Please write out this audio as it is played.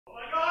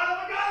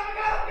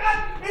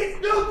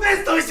It's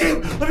Doomfist! Let me see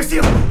him! Let me see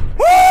him!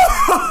 Woo!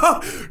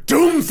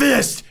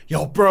 Doomfist!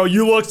 Yo, bro,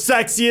 you look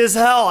sexy as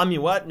hell. I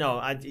mean, what? No,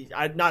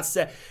 I'm not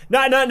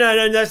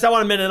no, that's not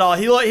what I meant at all.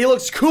 He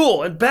looks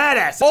cool and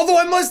badass. Although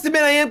I must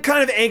admit, I am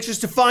kind of anxious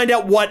to find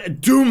out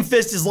what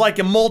Doomfist is like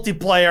in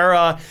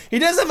multiplayer. He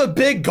does have a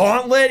big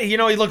gauntlet. You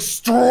know, he looks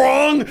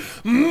strong,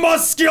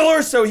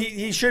 muscular, so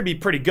he should be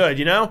pretty good,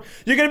 you know?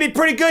 You're gonna be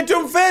pretty good,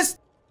 Doomfist?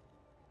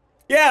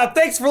 Yeah,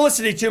 thanks for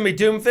listening to me,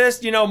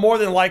 Doomfist. You know, more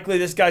than likely,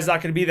 this guy's not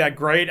gonna be that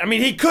great. I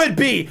mean, he could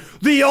be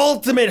the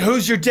ultimate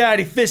who's your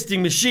daddy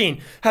fisting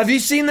machine. Have you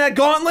seen that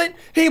gauntlet?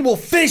 He will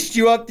fist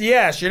you up the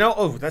ass, you know?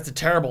 Oh, that's a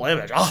terrible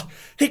image. Oh,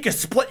 he could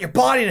split your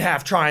body in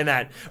half trying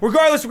that.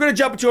 Regardless, we're gonna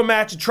jump into a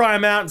match and try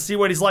him out and see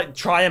what he's like.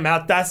 Try him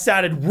out, that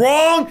sounded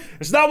wrong.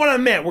 It's not what I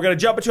meant. We're gonna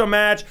jump into a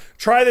match,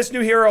 try this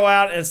new hero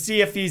out, and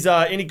see if he's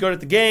any good at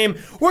the game.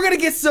 We're gonna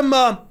get some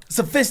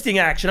fisting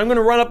action. I'm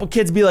gonna run up with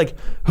kids and be like,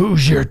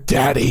 who's your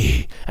daddy?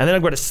 And then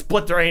I'm gonna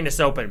split their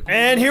anus open.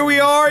 And here we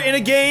are in a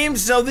game,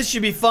 so this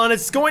should be fun.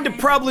 It's going to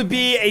probably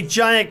be a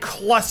giant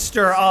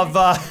cluster of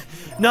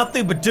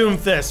nothing but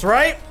Doomfist,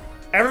 right?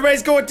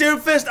 Everybody's going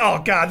Doomfist?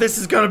 Oh god, this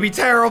is gonna be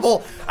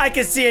terrible. I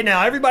can see it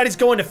now. Everybody's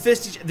going to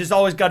fist each other. There's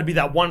always gotta be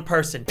that one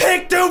person.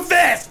 Pick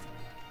Doomfist!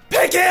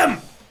 Pick him!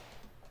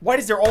 Why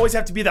does there always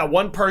have to be that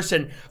one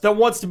person that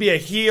wants to be a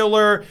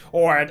healer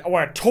or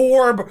a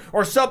Torb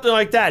or something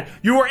like that?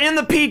 You are in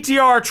the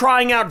PTR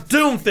trying out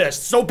Doomfist,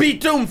 so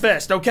beat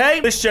Doomfist, okay?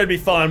 This should be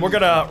fun. We're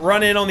gonna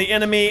run in on the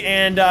enemy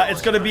and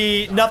it's gonna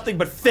be nothing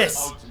but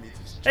fists.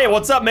 Hey,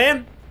 what's up,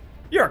 man?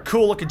 You're a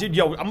cool looking dude.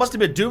 Yo, I must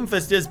admit,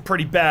 Doomfist is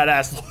pretty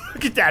badass.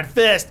 Look at that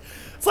fist.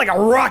 It's like a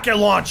rocket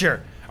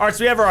launcher. All right,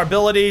 so we have our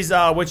abilities,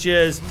 which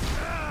is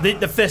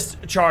the fist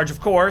charge,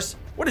 of course.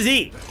 What is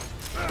E?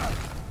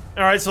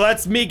 All right, so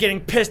that's me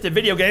getting pissed at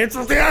video games.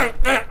 And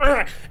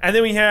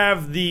then we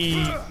have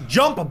the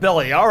jump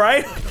ability, all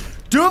right?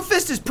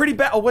 Doomfist is pretty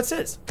bad. Oh, what's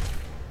this?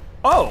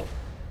 Oh,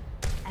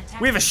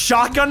 we have a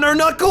shotgun our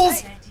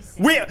Knuckles?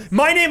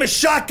 My name is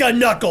Shotgun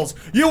Knuckles.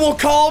 You will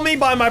call me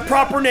by my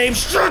proper name,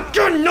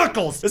 Shotgun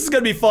Knuckles. This is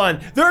gonna be fun.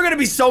 There are gonna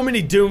be so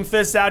many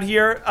Doomfists out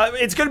here.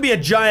 It's gonna be a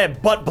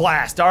giant butt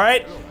blast, all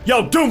right?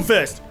 Yo,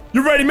 Doomfist,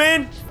 you ready,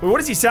 man? Wait, what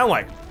does he sound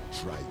like?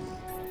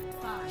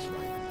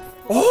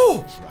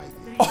 Oh!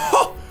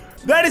 Oh,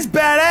 that is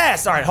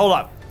badass. All right, hold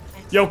up.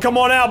 Yo, come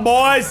on out,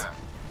 boys.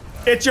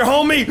 It's your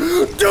homie,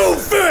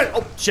 Doomfist.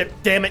 Oh, shit,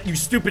 damn it, you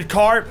stupid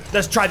car.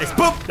 Let's try this.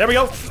 Boop, there we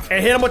go.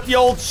 And hit him with the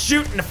old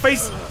shoot in the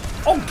face.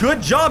 Oh,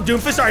 good job,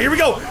 Doomfist. All right, here we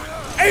go.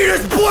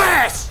 Anus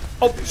blast.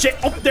 Oh, shit.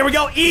 Oh, there we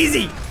go.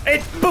 Easy.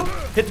 And boop,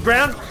 hit the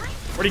ground.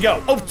 Where'd he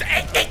go? Oh,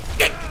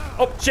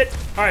 oh, shit.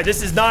 All right,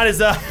 this is not as,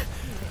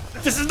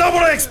 this is not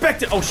what I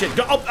expected. Oh, shit.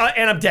 Go, oh,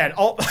 and I'm dead.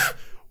 Oh,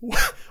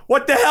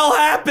 what the hell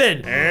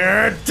happened?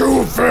 And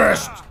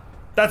Doomfist!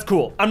 That's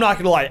cool. I'm not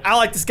gonna lie. I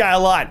like this guy a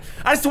lot.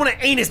 I just want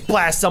to anus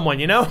blast someone,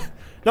 you know?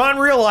 Not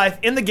in real life,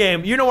 in the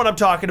game. You know what I'm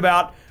talking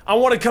about. I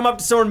want to come up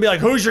to someone and be like,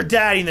 who's your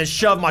daddy? And then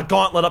shove my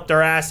gauntlet up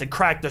their ass and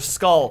crack their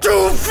skull.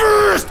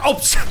 Doomfist!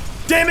 Oh,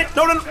 damn it.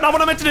 No, not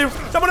what I meant to do.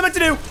 Not what I meant to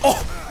do.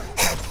 Oh,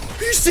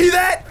 you see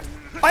that?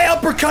 I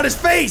uppercut his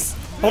face.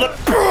 Hold up.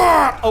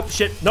 Oh,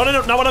 shit. No,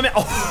 not what I meant.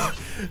 Oh,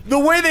 the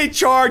way they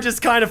charge is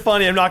kind of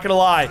funny. I'm not gonna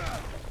lie.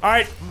 All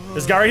right,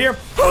 this guy right here.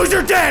 Who's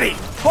your daddy?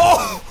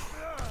 Oh,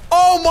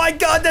 oh my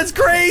God, that's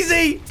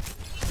crazy.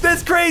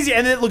 That's crazy.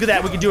 And then look at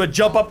that, we can do a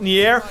jump up in the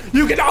air.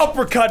 You can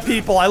uppercut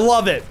people, I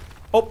love it.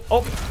 Oh,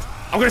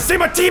 I'm gonna save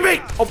my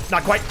teammate. Oh,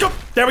 not quite, go.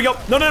 There we go.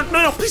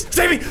 No, please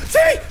save me,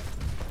 save me.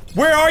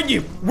 Where are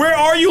you? Where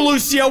are you,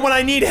 Lucio, when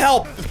I need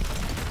help?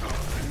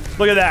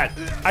 Look at that.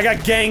 I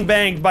got gang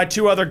banged by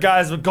 2 other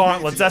guys with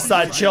gauntlets. That's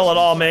not chill at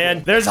all,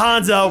 man. There's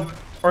Hanzo,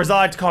 or as I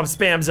like to call him,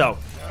 Spamzo.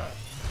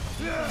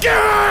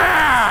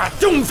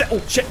 Doomfist!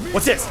 Oh shit!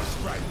 What's this?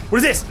 What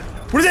is this?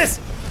 What is this?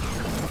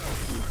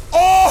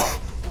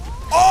 Oh!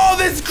 Oh,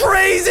 this is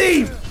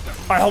crazy!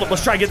 All right, hold up.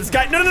 Let's try to get this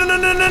guy. No!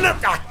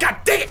 Ah, God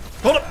dang it!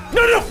 Hold up!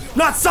 No!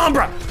 Not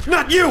Sombra!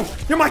 Not you!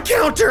 You're my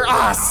counter!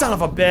 Ah, son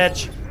of a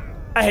bitch!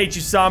 I hate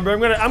you, Sombra.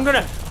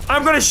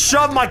 I'm gonna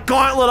shove my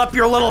gauntlet up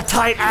your little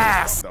tight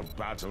ass. The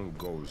battle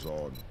goes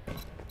on.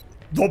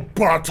 The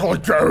battle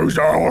goes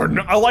on.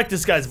 I like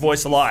this guy's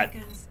voice a lot.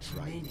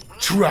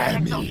 Try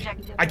me.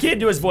 I can't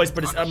do his voice,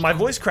 but it's, my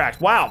voice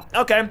cracked. Wow,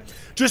 okay.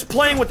 Just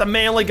playing with a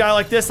manly guy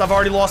like this, I've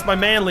already lost my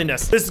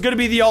manliness. This is gonna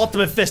be the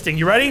ultimate fisting.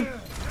 You ready?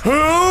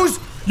 Who's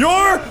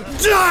your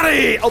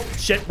daddy? Oh,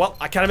 shit. Well,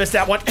 I kind of missed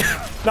that one.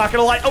 Not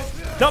gonna lie. Oh,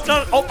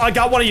 no. Oh, I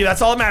got one of you.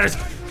 That's all that matters.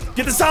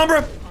 Get the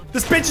Sombra.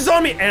 This bitch is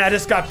on me. And I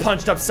just got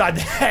punched upside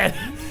the head.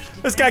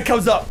 This guy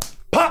comes up.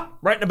 Pop!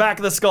 Right in the back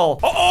of the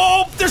skull.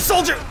 Oh, there's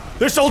Soldier.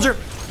 There's Soldier.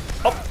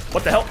 Oh,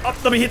 what the hell? Oh,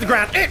 let me hit the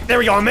ground. There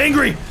we go. I'm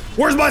angry.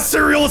 Where's my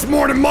cereal this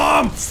morning,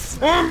 Mom?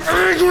 I'm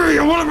angry.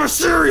 I want my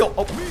cereal.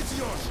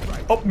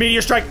 Oh,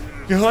 meteor strike.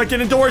 You like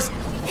getting indoors?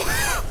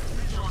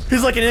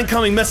 He's like an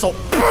incoming missile.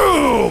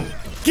 Boom!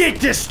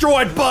 Get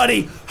destroyed,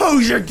 buddy.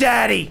 Who's your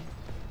daddy?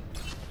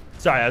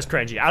 Sorry, that was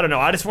cringy. I don't know.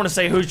 I just want to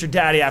say who's your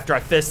daddy after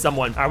I fist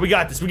someone. All right, we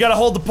got this. We got to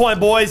hold the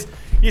point, boys.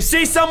 You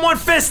see someone,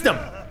 fist them.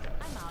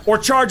 Or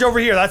charge over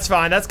here, that's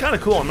fine. That's kind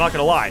of cool, I'm not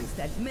gonna lie.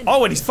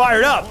 Oh, and he's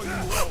fired up.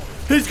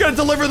 He's gonna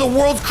deliver the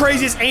world's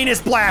craziest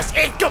anus blast.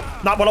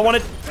 Not what I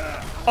wanted.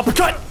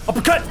 Uppercut,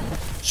 uppercut.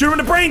 Shoot him in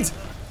the brains.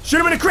 Shoot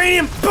him in the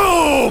cranium.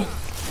 Boom.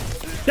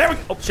 There we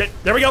go. Oh, shit.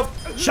 There we go.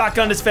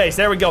 Shotgun his face.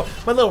 There we go.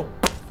 My little...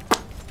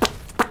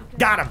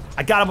 Got him.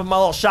 I got him with my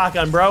little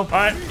shotgun, bro. All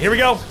right, here we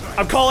go.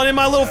 I'm calling in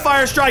my little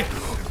fire strike.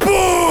 Boom.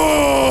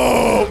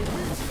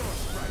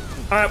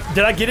 All right,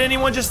 did I get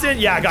anyone just in?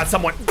 Yeah, I got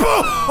someone.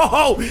 Boom.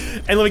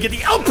 And let me get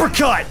the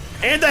uppercut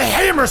and the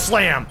hammer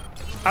slam.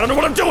 I don't know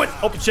what I'm doing.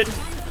 Oh, shit.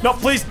 No,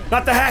 please.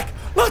 Not the hack.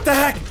 Not the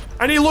hack.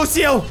 I need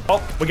Lucio.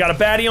 Oh, we got a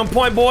baddie on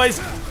point, boys.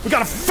 We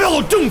got a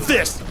fellow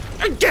Doomfist.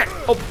 Again.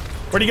 Oh,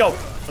 where'd he go?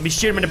 Let me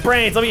shoot him in the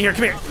brains. Let me hear.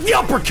 Come here. The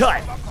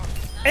uppercut.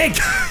 And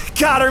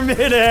got her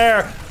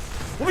midair.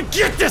 Let me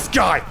get this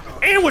guy.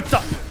 And with the...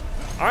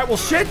 All right, well,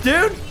 shit,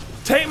 dude.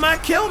 Take my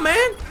kill,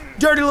 man.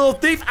 Dirty little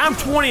thief. I'm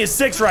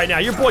 20-6 right now.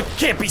 Your boy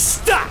can't be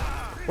stopped.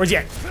 Where's he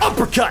at?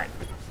 Uppercut.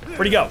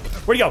 Where'd he go?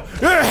 Where'd he go?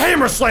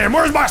 Hammer slam.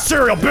 Where's my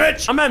cereal,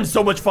 bitch? I'm having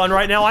so much fun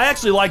right now. I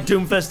actually like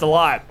Doomfist a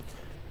lot.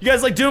 You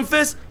guys like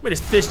Doomfist? Let me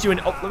just fist you in.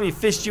 Oh, let me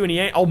fist you in the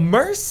ass. Oh,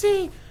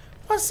 mercy.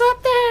 What's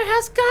up there?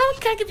 How's it going?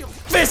 Can I give you a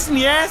fist in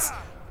the ass?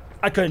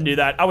 I couldn't do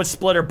that. I would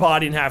split her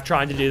body in half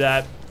trying to do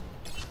that.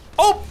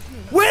 Oh,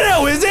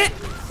 Widow, is it?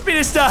 Let me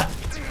just,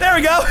 there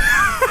we go.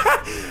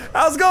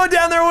 How's it going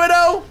down there,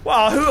 Widow?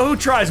 Wow, who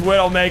tries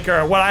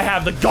Widowmaker when I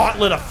have the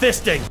gauntlet of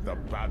fisting? The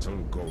battle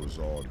goes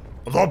on.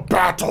 The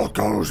battle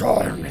goes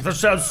on. That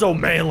sounds so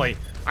manly.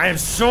 I am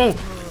so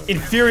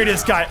infuriated to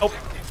this guy. Oh,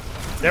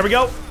 there we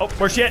go. Oh,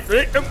 where's she at?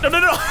 No.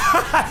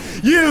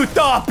 You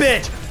thought,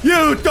 bitch.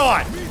 You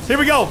thought. Here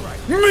we go.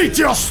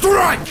 Meteor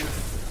strike.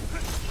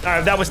 All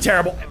right, that was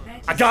terrible.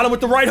 I got him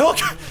with the right hook.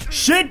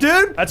 Shit,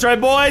 dude. That's right,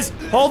 boys.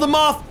 Hold him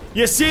off.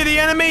 You see the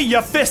enemy,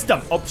 you fist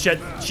him. Oh, shit.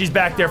 She's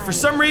back there. For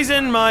some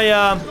reason, my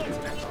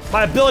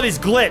ability's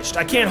glitched.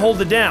 I can't hold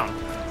it down.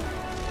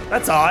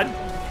 That's odd.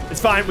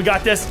 It's fine. We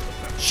got this.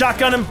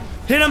 Shotgun him.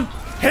 Hit him.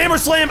 Hammer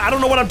slam. I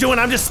don't know what I'm doing.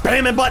 I'm just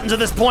spamming buttons at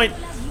this point.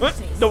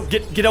 No,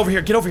 get over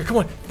here. Get over here. Come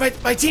on.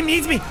 My team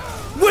needs me.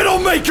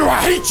 Widowmaker,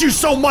 I hate you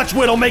so much,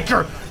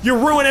 Widowmaker. You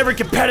ruin every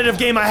competitive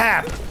game I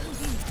have.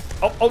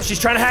 Oh, she's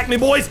trying to hack me,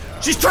 boys.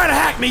 She's trying to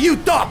hack me. You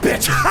thought,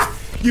 bitch.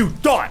 You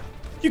thought.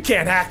 You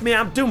can't hack me.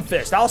 I'm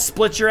Doomfist. I'll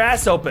split your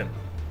ass open.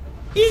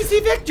 Easy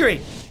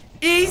victory.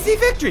 Easy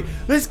victory.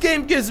 This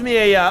game gives me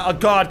a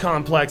god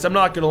complex. I'm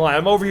not gonna lie.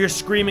 I'm over here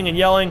screaming and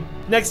yelling.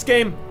 Next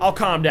game, I'll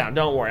calm down.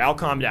 Don't worry, I'll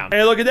calm down.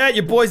 Hey, look at that.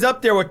 Your boy's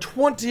up there with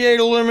 28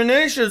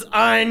 eliminations.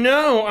 I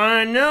know.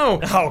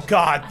 Oh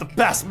God, the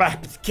best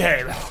map of the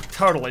game. Oh,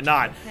 totally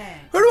not.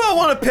 Who do I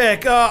want to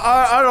pick?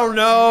 I don't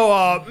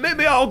know.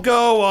 Maybe I'll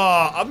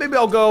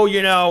go,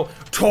 you know,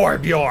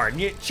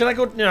 Torbjorn. Should I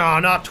go? No,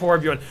 not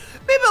Torbjorn.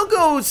 Maybe I'll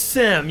go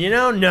Sim, you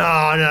know? No.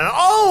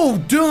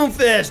 Oh,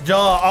 Doomfist, duh,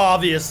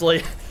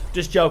 obviously.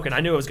 Just joking,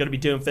 I knew it was gonna be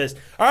Doomfist.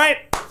 All right,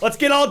 let's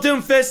get all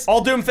Doomfist.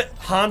 All Doomfist.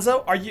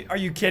 Hanzo, are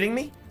you kidding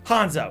me?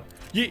 Hanzo,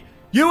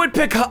 you would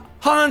pick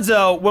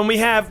Hanzo when we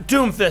have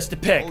Doomfist to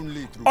pick.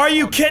 Are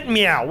you kidding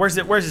me out? Where's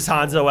this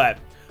Hanzo at?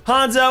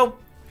 Hanzo,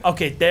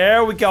 okay,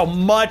 there we go,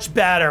 much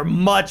better.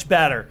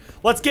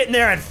 Let's get in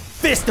there and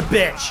fist the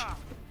bitch.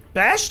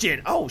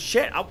 Bastion, oh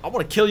shit, I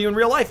wanna kill you in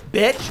real life,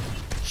 bitch.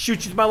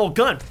 Shoot you with my little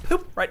gun.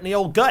 Poop, right in the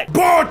old gut.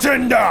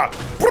 Bartender,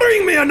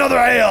 bring me another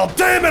ale.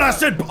 Damn it, I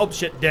said, oh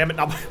shit, damn it,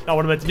 not what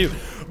I meant to do.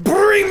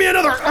 Bring me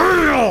another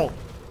ale.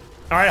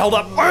 All right, hold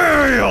up,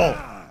 ale.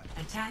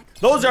 Attack.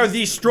 Those are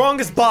the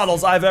strongest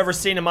bottles I've ever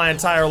seen in my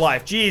entire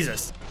life,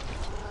 Jesus.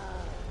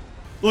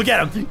 Look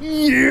at him,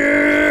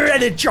 yeah,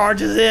 and it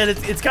charges in,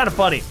 it's kind of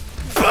funny.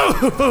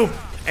 Boom,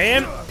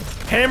 and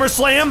hammer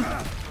slam.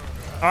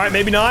 All right,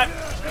 maybe not,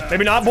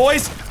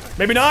 boys.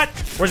 Maybe not.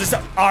 Where's this?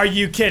 Are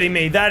you kidding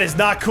me? That is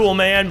not cool,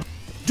 man.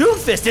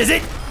 Doomfist, is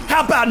it?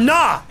 How about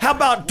nah? How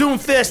about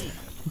Doomfist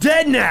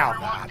dead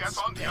now?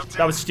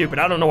 That was stupid.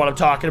 I don't know what I'm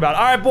talking about.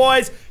 All right,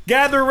 boys,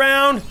 gather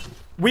around.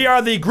 We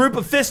are the group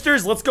of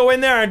fisters. Let's go in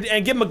there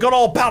and give them a good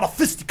old bout of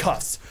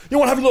fisticuffs. You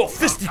want to have a little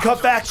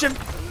fisticuff action?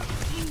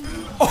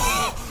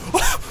 Oh.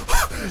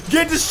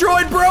 Get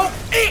destroyed, bro.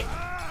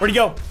 Where'd he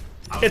go?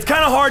 It's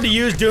kind of hard to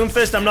use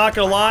Doomfist, I'm not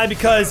gonna lie,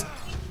 because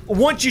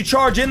once you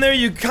charge in there,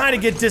 you kind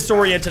of get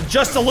disoriented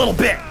just a little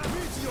bit.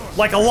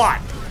 Like a lot.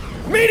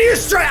 Meteor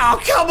strike! Oh,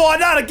 come on,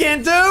 not again,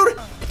 dude!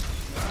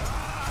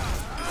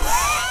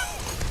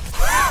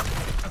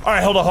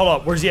 Alright, hold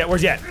up. Where's he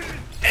at?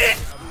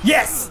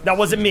 Yes! That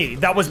wasn't me.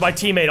 That was my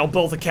teammate on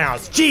both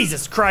accounts.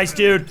 Jesus Christ,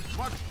 dude.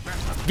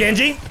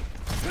 Genji,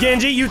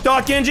 you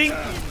thought, Genji?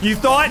 You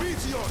thought?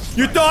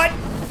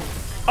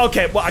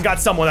 Okay, well, I got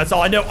someone, that's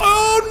all I know.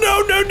 Oh,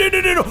 no.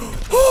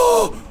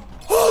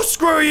 Oh,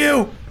 screw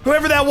you.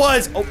 Whoever that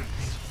was. Oh,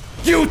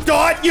 you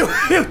thought? You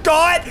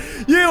thought?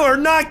 You are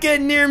not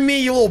getting near me,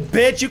 you little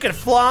bitch. You can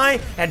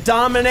fly and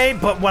dominate,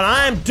 but when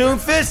I'm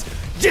Doomfist,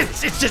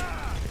 it's just,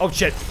 oh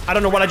shit. I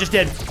don't know what I just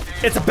did.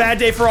 It's a bad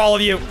day for all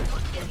of you.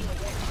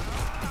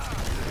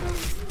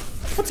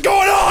 What's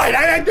going on?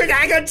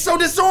 I got so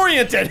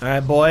disoriented. All right,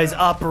 boys,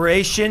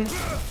 Operation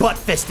Butt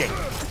Fisting.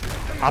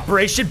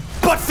 Operation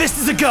Butt Fist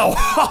is a go.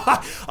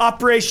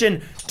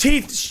 Operation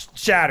Teeth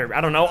Shatter.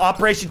 I don't know.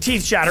 Operation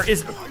Teeth Shatter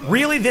is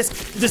really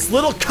this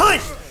little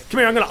cunt. Come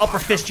here, I'm gonna upper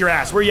fist your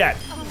ass. Where you at?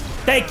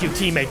 Thank you,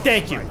 teammate.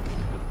 Thank you.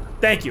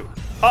 Thank you.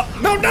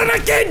 No, not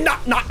again!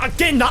 Not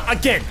again, not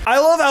again! I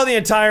love how the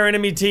entire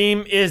enemy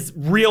team is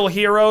real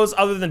heroes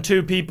other than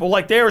 2 people.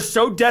 Like, they are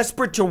so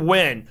desperate to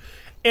win.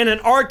 In an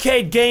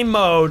arcade game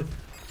mode,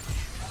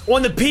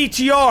 on the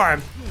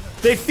PTR,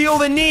 they feel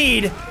the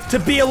need to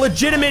be a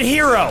legitimate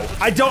hero.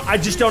 I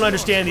just don't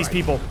understand these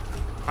people.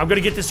 I'm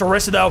gonna get this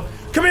Orisa, though.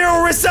 Come here,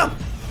 Orisa!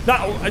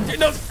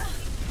 No.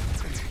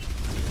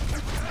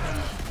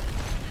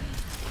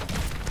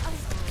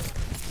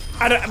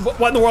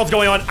 What in the world's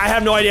going on? I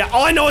have no idea.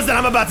 All I know is that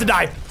I'm about to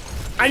die.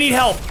 I need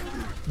help.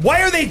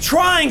 Why are they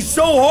trying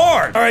so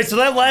hard? All right, so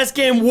that last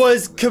game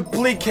was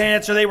complete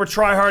cancer. They were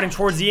tryharding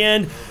towards the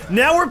end.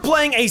 Now we're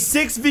playing a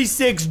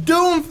 6v6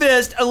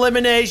 Doomfist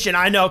elimination.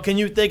 I know, can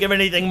you think of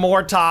anything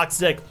more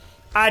toxic?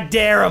 I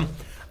dare him.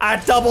 I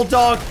double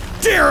dog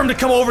dare him to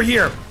come over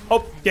here.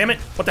 Oh, damn it.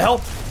 What the hell?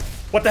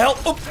 What the hell?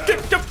 Oh,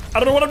 I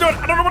don't know what I'm doing.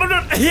 I don't know what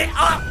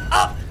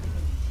I'm doing.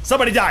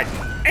 Somebody died.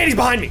 And he's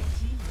behind me.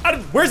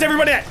 Where's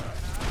everybody at?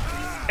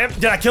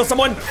 Did I kill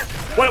someone?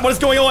 What is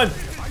going on?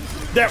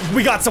 There,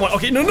 we got someone.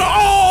 Okay, no.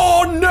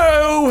 Oh,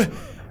 no.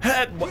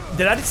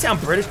 Did I just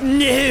sound British?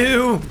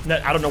 No.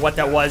 I don't know what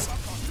that was.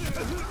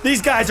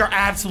 These guys are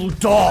absolute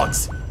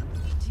dogs.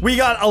 We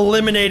got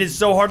eliminated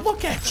so hard.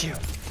 Look at you.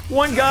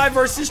 1 guy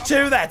versus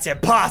 2. That's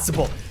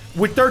impossible.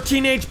 With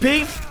 13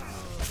 HP,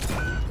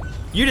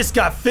 you just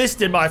got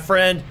fisted, my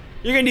friend.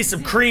 You're gonna need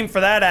some cream for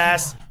that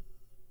ass.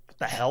 What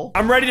the hell?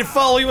 I'm ready to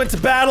follow you into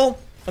battle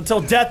until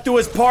death do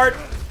us part,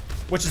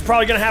 which is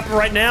probably gonna happen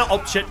right now.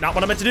 Oh, shit, not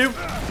what I meant to do.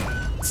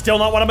 Still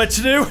not what I meant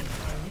to do.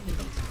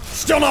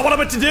 Still not what I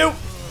meant to do.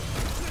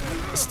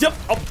 Still,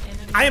 oh,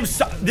 I am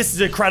so, this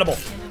is incredible.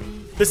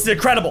 This is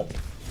incredible.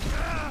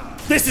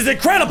 This is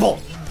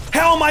incredible.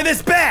 How am I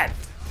this bad?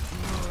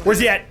 Where's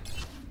he at?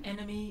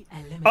 Enemy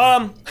eliminated.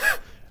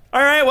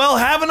 All right, well,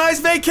 have a nice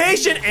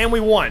vacation, and we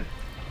won.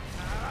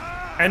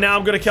 And now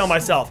I'm gonna kill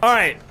myself. All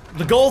right,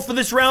 the goal for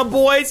this round,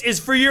 boys, is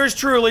for yours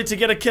truly to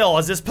get a kill.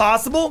 Is this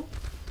possible?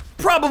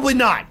 Probably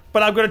not,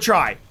 but I'm gonna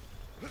try.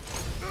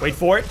 Wait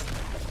for it.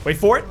 Wait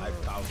for it.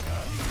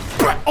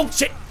 Oh,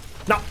 shit.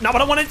 Not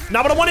what I wanted.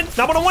 Not what I wanted.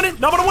 Not what I wanted.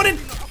 Not what I wanted.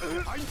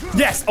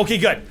 Yes, okay,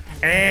 good.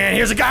 And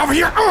here's a guy over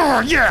here.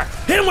 Oh, yeah.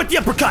 Hit him with the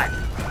uppercut.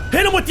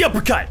 Hit him with the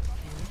uppercut.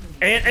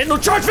 And no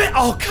charge fit.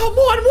 Oh, come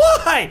on,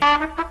 why?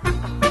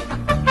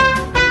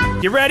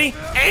 You ready?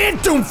 And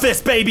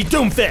Doomfist, baby,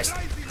 Doomfist.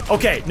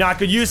 Okay, now I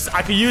could use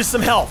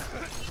some health.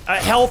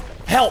 Help.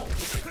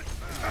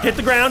 Hit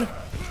the ground.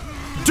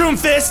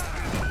 Doomfist.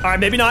 All right,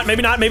 maybe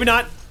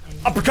not.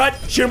 Uppercut.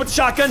 Shoot him with the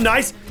shotgun.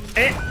 Nice.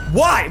 And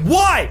why?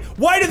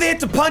 Why do they have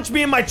to punch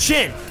me in my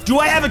chin? Do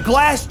I have a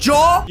glass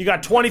jaw? You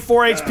got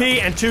 24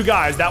 HP and 2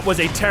 guys. That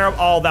was a terrible.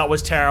 Oh, that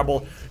was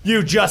terrible.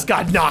 You just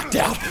got knocked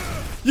out.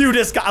 You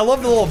just got. I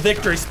love the little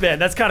victory spin.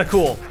 That's kind of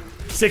cool.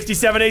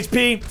 67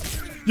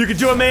 HP. You could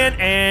do it, man,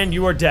 and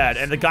you are dead.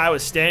 And the guy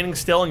was standing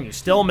still, and you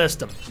still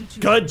missed him.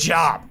 Good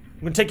job.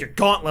 I'm gonna take your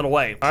gauntlet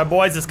away. All right,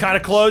 boys, it's kind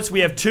of close.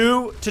 We have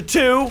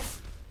 2-2.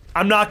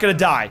 I'm not gonna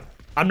die.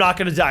 I'm not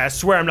gonna die. I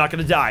swear I'm not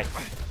gonna die.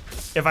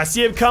 If I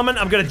see him coming,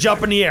 I'm gonna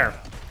jump in the air.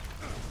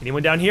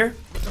 Anyone down here?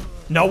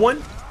 No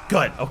one?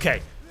 Good,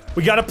 okay.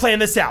 We gotta plan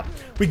this out.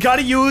 We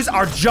gotta use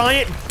our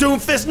giant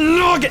Doomfist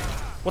noggin.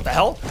 What the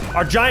hell?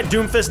 Our giant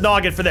Doomfist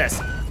noggin for this.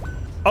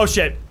 Oh,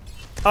 shit.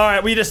 All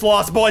right, we just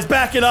lost, boys.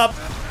 Back it up.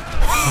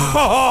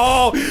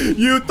 Oh,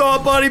 you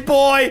thought, buddy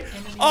boy?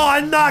 Oh,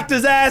 I knocked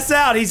his ass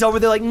out. He's over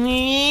there like,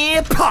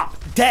 pop,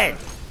 dead.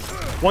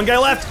 1 guy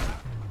left.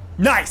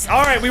 Nice.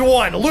 All right, we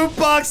won. Loot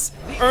box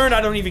earned. I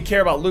don't even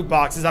care about loot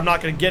boxes. I'm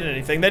not gonna get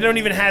anything. They don't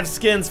even have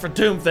skins for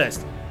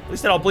Doomfist. At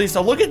least I don't believe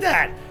so. Look at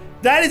that.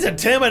 That is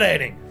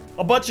intimidating.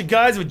 A bunch of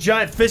guys with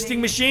giant fisting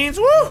machines.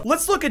 Woo!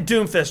 Let's look at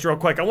Doomfist real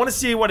quick. I want to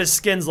see what his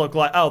skins look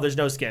like. Oh, there's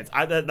no skins.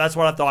 That's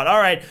what I thought. All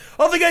right.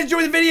 Hopefully you guys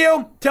enjoyed the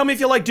video. Tell me if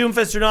you like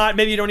Doomfist or not.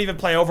 Maybe you don't even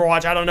play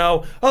Overwatch. I don't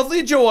know. Hopefully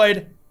you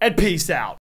enjoyed, and peace out.